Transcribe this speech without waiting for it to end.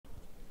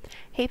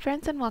Hey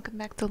friends, and welcome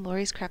back to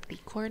Lori's Crafty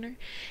Corner.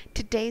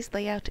 Today's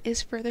layout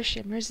is for the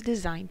Shimmerz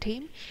design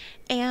team,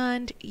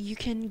 and you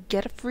can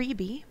get a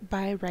freebie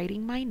by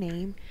writing my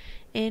name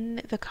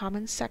in the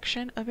comments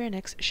section of your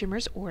next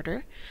Shimmerz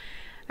order.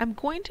 I'm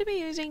going to be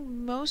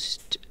using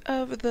most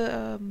of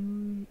the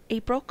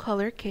April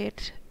color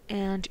kit,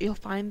 and you'll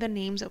find the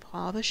names of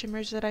all the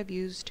shimmers that I've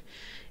used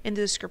in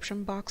the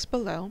description box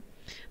below.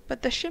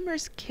 But the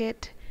Shimmerz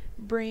kit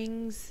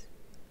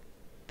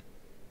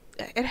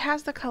it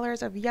has the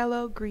colors of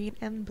yellow, green,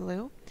 and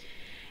blue,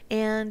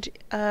 and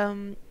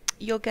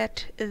you'll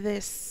get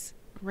this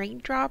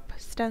raindrop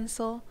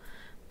stencil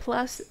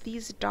plus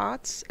these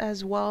dots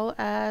as well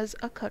as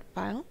a cut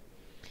file.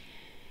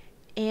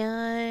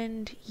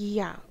 And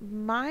yeah,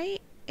 my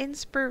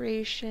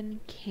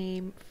inspiration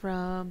came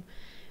from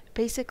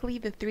basically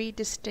the three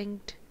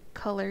distinct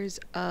colors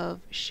of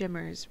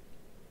shimmers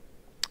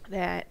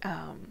that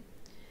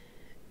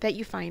that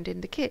you find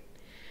in the kit.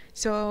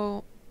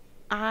 So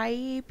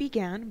I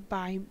began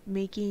by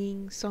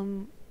making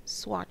some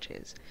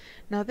swatches.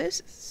 Now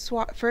this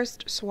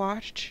first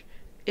swatch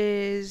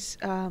is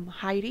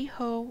Heidi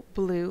Ho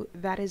Blue.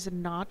 That is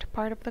not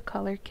part of the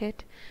color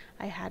kit.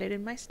 I had it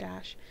in my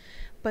stash.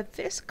 But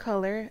this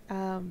color,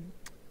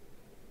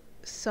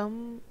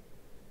 something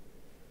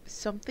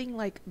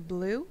like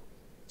blue,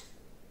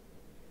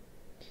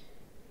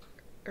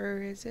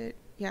 or is it?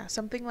 Yeah,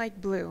 something like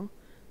blue.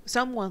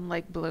 Someone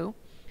like blue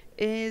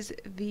is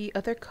the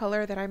other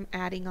color that I'm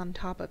adding on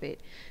top of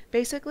it.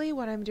 Basically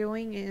what I'm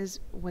doing is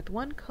with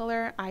one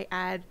color I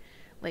add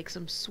like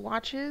some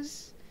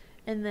swatches,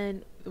 and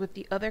then with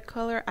the other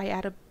color I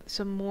add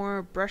some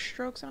more brush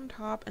strokes on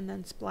top and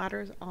then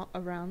splatters all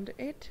around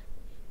it.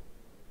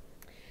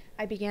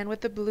 I began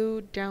with the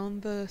blue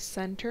down the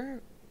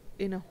center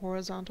in a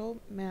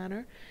horizontal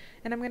manner,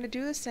 and I'm going to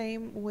do the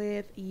same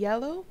with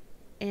yellow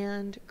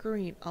and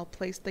green. I'll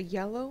place the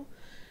yellow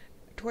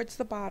towards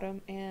the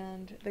bottom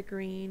and the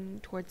green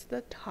towards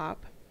the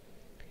top.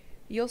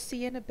 You'll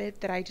see in a bit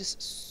that I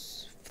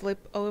just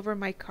flip over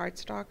my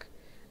cardstock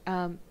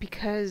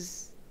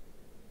because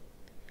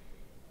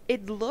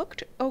it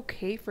looked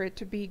okay for it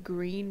to be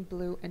green,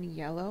 blue, and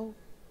yellow,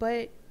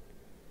 but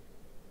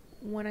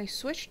when I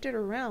switched it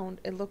around,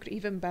 it looked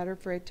even better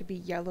for it to be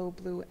yellow,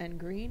 blue, and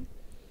green.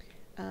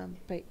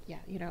 But yeah,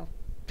 you know,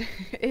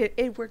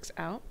 it works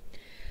out.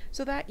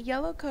 So that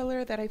yellow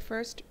color that I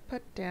first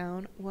put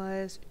down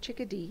was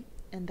Chickadee,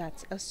 and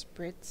that's a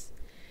spritz.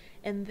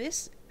 And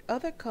this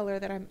other color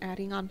that I'm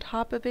adding on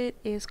top of it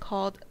is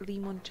called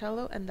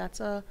Limoncello, and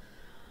that's a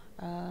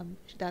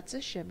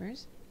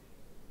Shimmerz.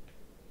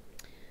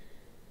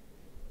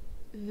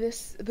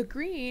 The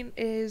green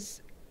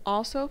is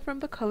also from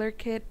the color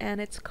kit, and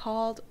it's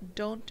called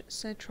Don't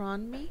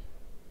Citron Me.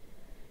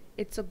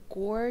 It's a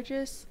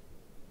gorgeous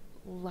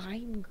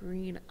lime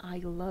green. I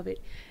love it.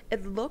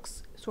 It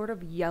looks sort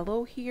of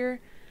yellow here,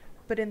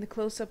 but in the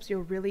close-ups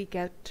you'll really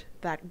get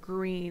that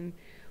green,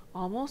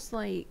 almost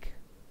like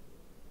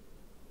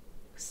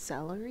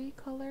celery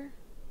color.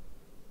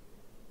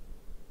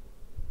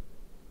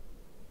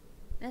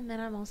 And then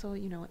I'm also,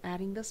 you know,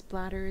 adding the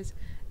splatters,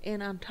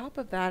 and on top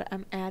of that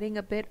I'm adding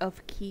a bit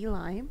of key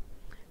lime,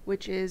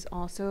 which is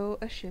also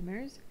a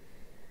Shimmerz.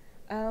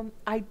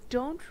 I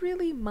don't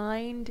really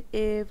mind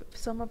if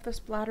some of the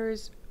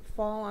splatters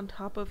fall on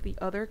top of the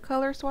other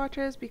color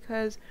swatches,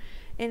 because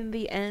in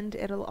the end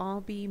it'll all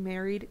be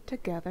married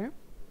together.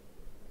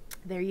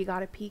 There you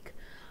got a peek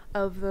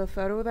of the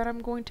photo that I'm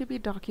going to be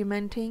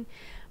documenting.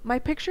 My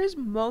picture's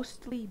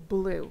mostly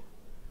blue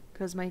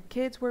because my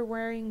kids were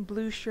wearing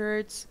blue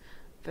shirts.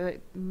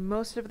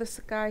 Most of the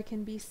sky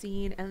can be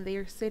seen, and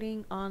they're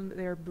sitting on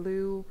their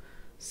blue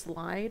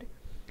slide.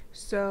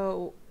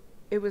 So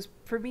it was,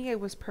 for me,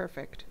 it was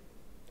perfect.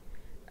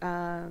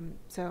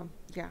 So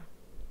yeah.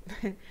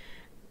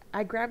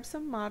 I grabbed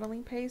some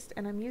modeling paste,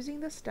 and I'm using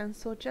the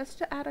stencil just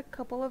to add a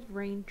couple of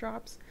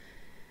raindrops,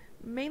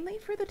 mainly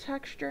for the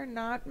texture,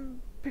 not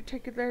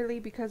particularly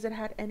because it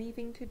had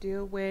anything to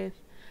do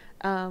with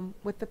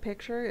the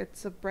picture.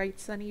 It's a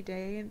bright sunny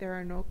day and there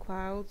are no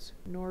clouds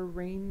nor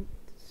rain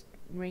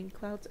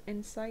clouds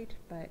in sight,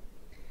 but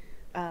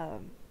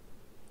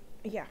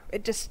yeah,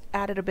 it just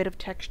added a bit of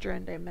texture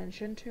and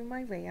dimension to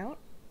my layout.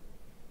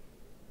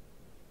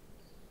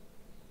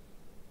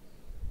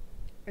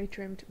 I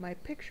trimmed my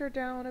picture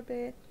down a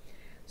bit.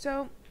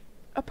 So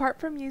apart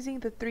from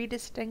using the three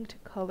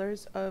distinct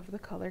colors of the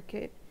color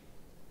kit,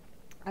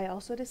 I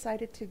also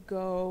decided to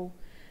go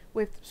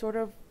with sort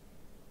of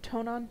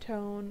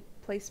tone-on-tone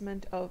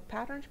placement of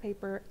patterned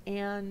paper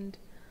and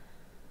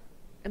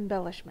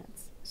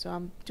embellishments. So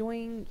I'm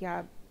doing,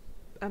 yeah,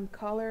 I'm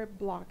color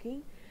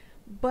blocking,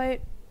 but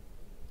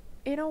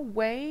in a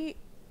way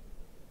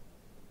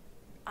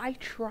I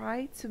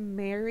try to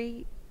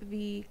marry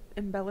the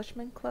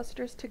embellishment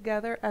clusters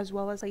together, as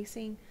well as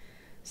placing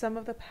some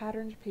of the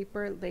patterned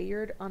paper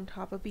layered on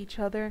top of each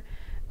other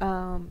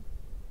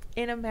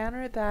in a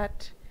manner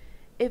that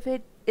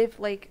if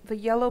like the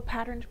yellow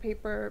patterned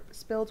paper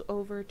spilled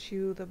over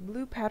to the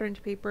blue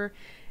patterned paper,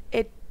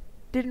 it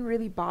didn't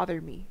really bother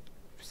me.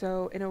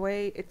 So in a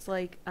way, it's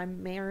like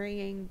I'm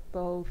marrying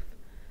both,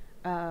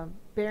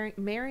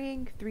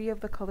 marrying three of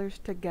the colors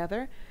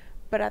together,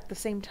 but at the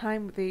same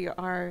time, they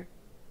are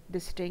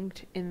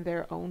distinct in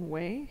their own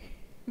way.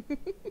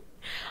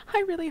 I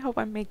really hope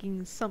I'm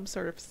making some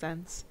sort of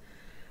sense.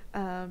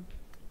 Um,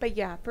 but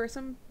yeah, for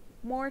some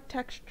more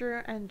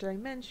texture and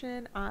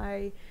dimension,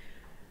 I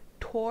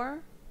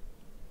tore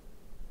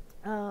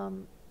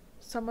some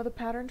of the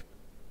patterned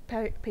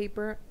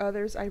paper,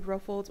 others I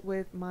ruffled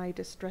with my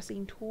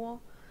distressing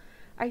tool.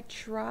 I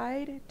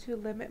tried to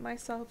limit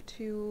myself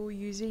to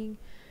using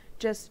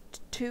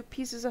just 2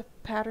 pieces of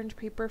patterned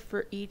paper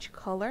for each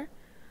color.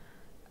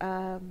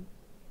 Um,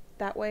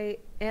 that way,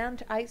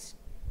 and I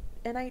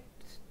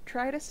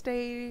try to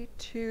stay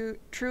true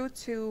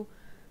to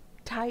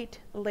tight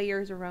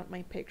layers around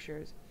my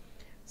pictures.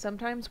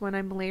 Sometimes when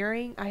I'm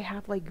layering, I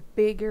have like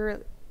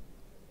bigger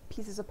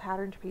pieces of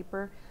patterned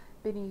paper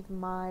beneath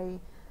my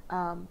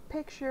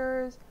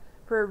pictures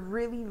for a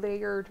really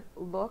layered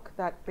look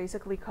that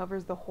basically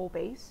covers the whole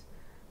base.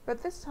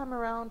 But this time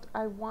around,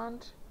 I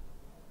want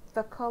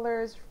the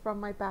colors from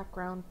my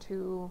background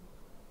to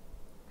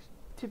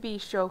be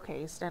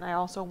showcased, and I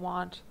also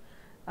want,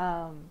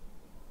 yeah,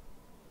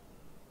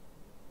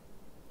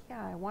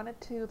 I wanted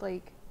to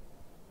like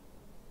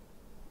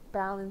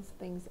balance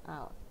things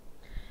out.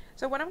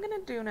 So what I'm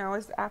gonna do now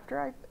is, after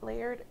I've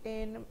layered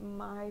in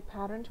my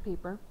patterned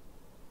paper,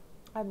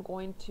 I'm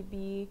going to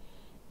be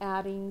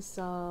adding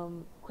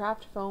some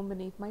craft foam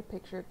beneath my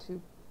picture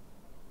to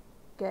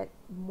get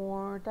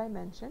more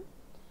dimension.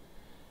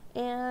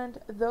 And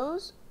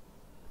those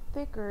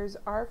thickers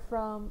are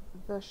from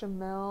the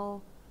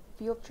Shimmerz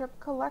Field Trip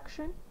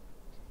collection.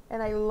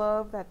 And I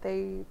love that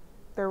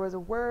there was a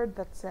word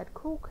that said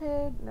cool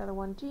kid, another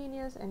one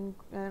genius, and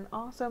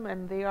awesome,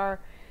 and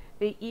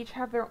they each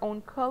have their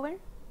own color.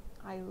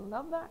 I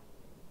love that.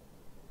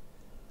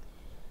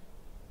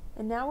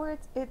 And now where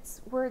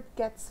it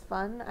gets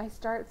fun, I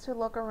start to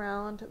look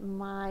around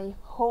my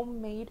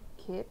homemade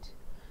kit,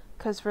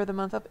 because for the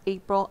month of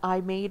April I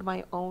made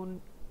my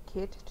own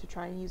kit to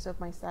try and use up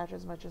my stash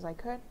as much as I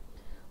could.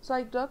 So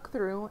I dug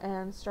through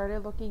and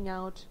started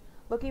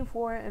looking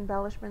for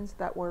embellishments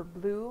that were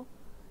blue,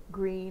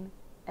 green,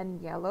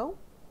 and yellow.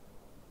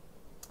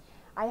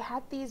 I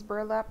had these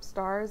burlap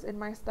stars in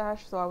my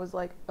stash, so I was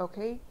like,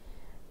 okay,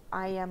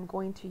 I am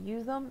going to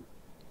use them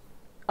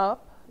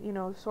up,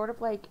 sort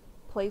of like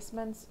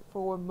placements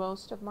for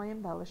most of my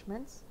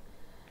embellishments.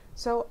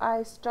 So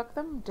I stuck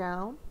them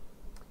down,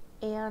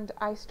 and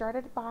I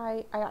started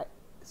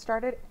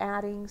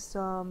adding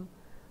some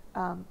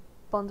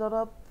bundled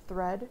up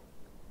thread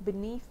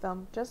beneath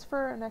them, just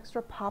for an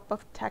extra pop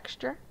of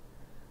texture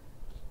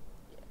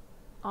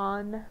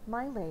on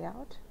my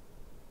layout.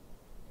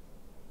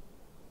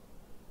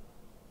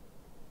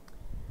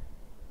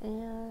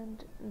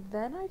 And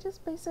then I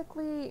just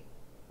basically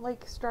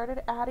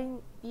started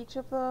adding each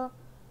of the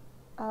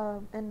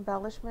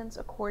embellishments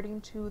according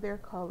to their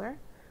color.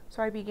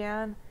 So I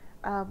began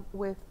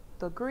with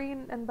the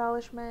green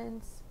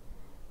embellishments,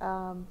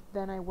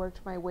 then I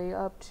worked my way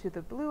up to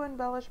the blue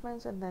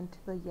embellishments, and then to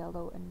the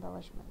yellow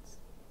embellishments.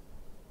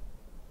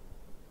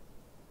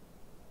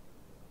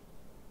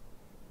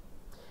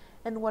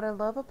 And what I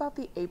love about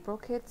the April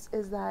kits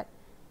is that,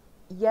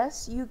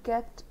 yes, you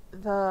get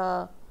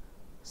the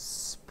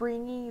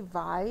springy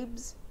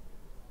vibes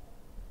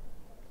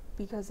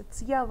because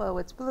it's yellow,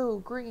 it's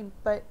blue, green,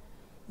 but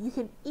you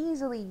can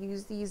easily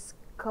use this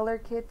color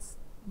kit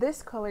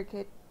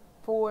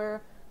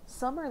for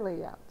summer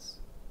layouts.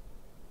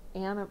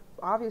 And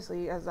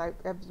obviously, as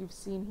you've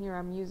seen here,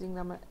 I'm using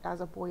them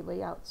as a boy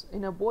layout,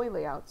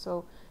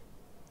 so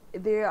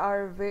they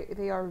are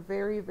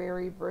very,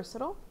 very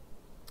versatile.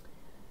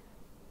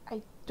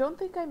 I don't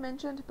think I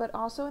mentioned, but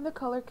also in the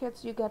color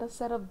kits you get a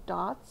set of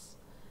dots.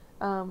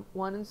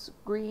 One is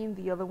green,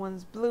 the other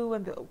one's blue,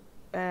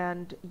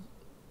 and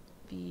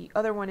the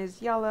other one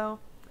is yellow.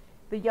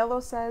 The yellow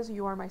says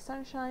 "You are my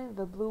sunshine."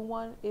 The blue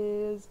one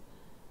is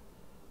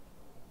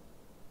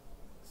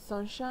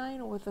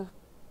sunshine with a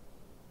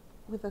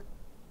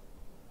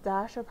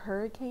dash of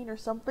hurricane or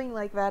something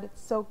like that.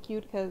 It's so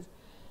cute because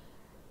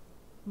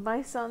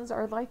my sons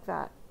are like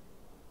that.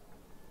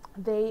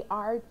 They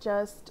are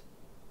just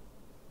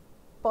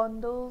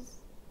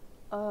bundles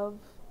of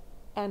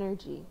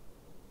energy.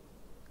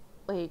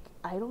 Like,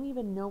 I don't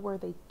even know where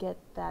they get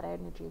that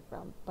energy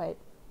from, but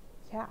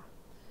yeah.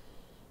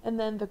 And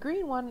then the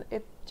green one,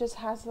 it just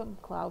has some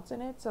clouds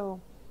in it,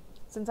 so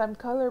since I'm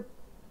color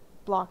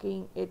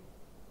blocking, it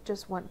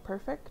just went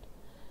perfect.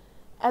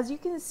 As you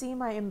can see,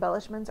 my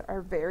embellishments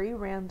are very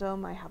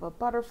random. I have a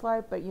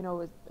butterfly, but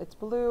it's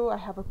blue. I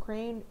have a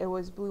crane, it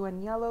was blue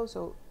and yellow,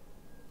 so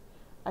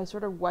I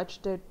sort of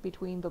wedged it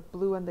between the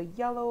blue and the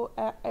yellow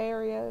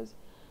areas.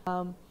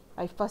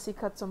 I fussy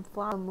cut some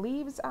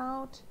leaves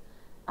out.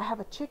 I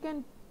have a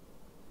chicken,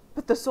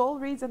 but the sole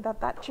reason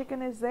that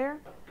chicken is there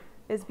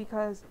is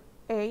because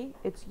A,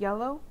 it's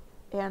yellow,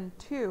 and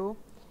 2,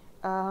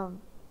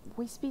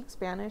 we speak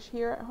Spanish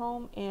here at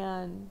home,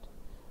 and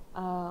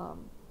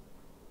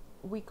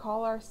we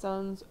call our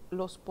sons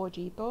los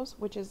pollitos,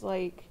 which is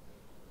like,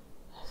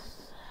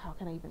 how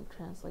can I even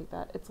translate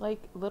that? It's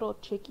like little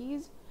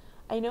chickies.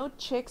 I know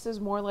chicks is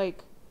more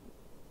like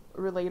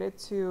related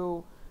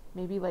to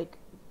maybe like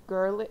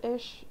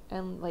girlish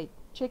and like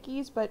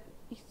chickies, but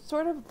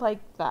sort of like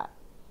that.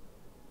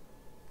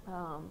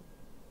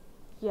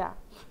 Yeah.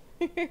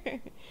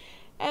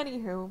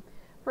 Anywho,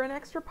 for an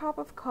extra pop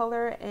of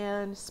color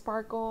and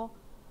sparkle,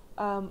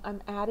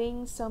 I'm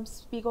adding some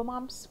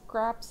Spiegelmom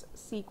Scraps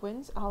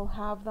sequins. I'll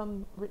have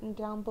them written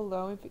down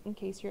below in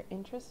case you're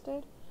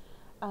interested.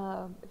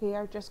 They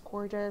are just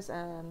gorgeous,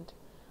 and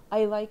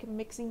I like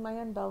mixing my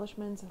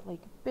embellishments,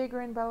 like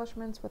bigger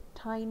embellishments with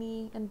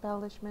tiny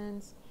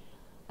embellishments.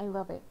 I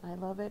love it. I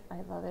love it.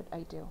 I love it.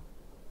 I do.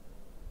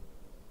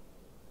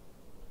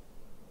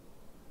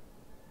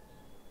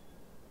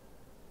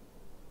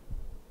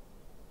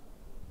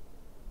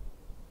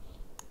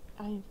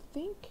 I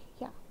think,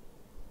 yeah,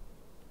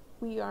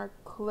 we are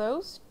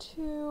close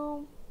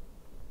to,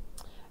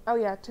 oh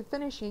yeah, to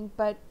finishing,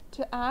 but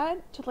to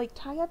add, to like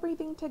tie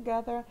everything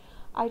together,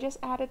 I just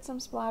added some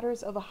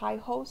splatters of a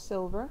high-ho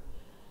silver,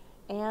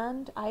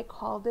 and I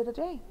called it a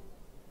day.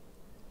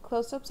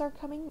 Close-ups are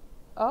coming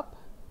up.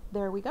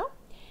 There we go.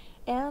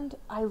 And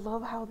I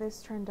love how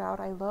this turned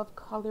out. I love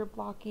color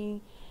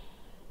blocking.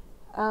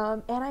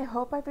 And I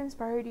hope I've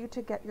inspired you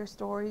to get your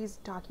stories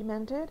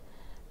documented.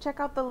 Check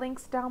out the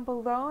links down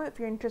below if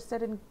you're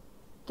interested in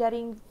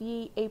getting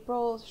the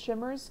April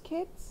Shimmerz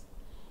kits.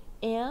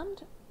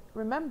 And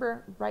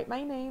remember, write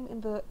my name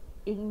in the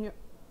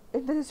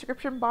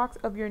description box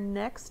of your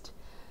next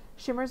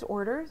Shimmerz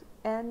order,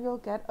 and you'll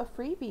get a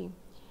freebie.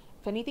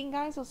 If anything,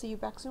 guys, I'll see you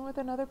back soon with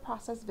another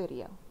process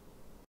video.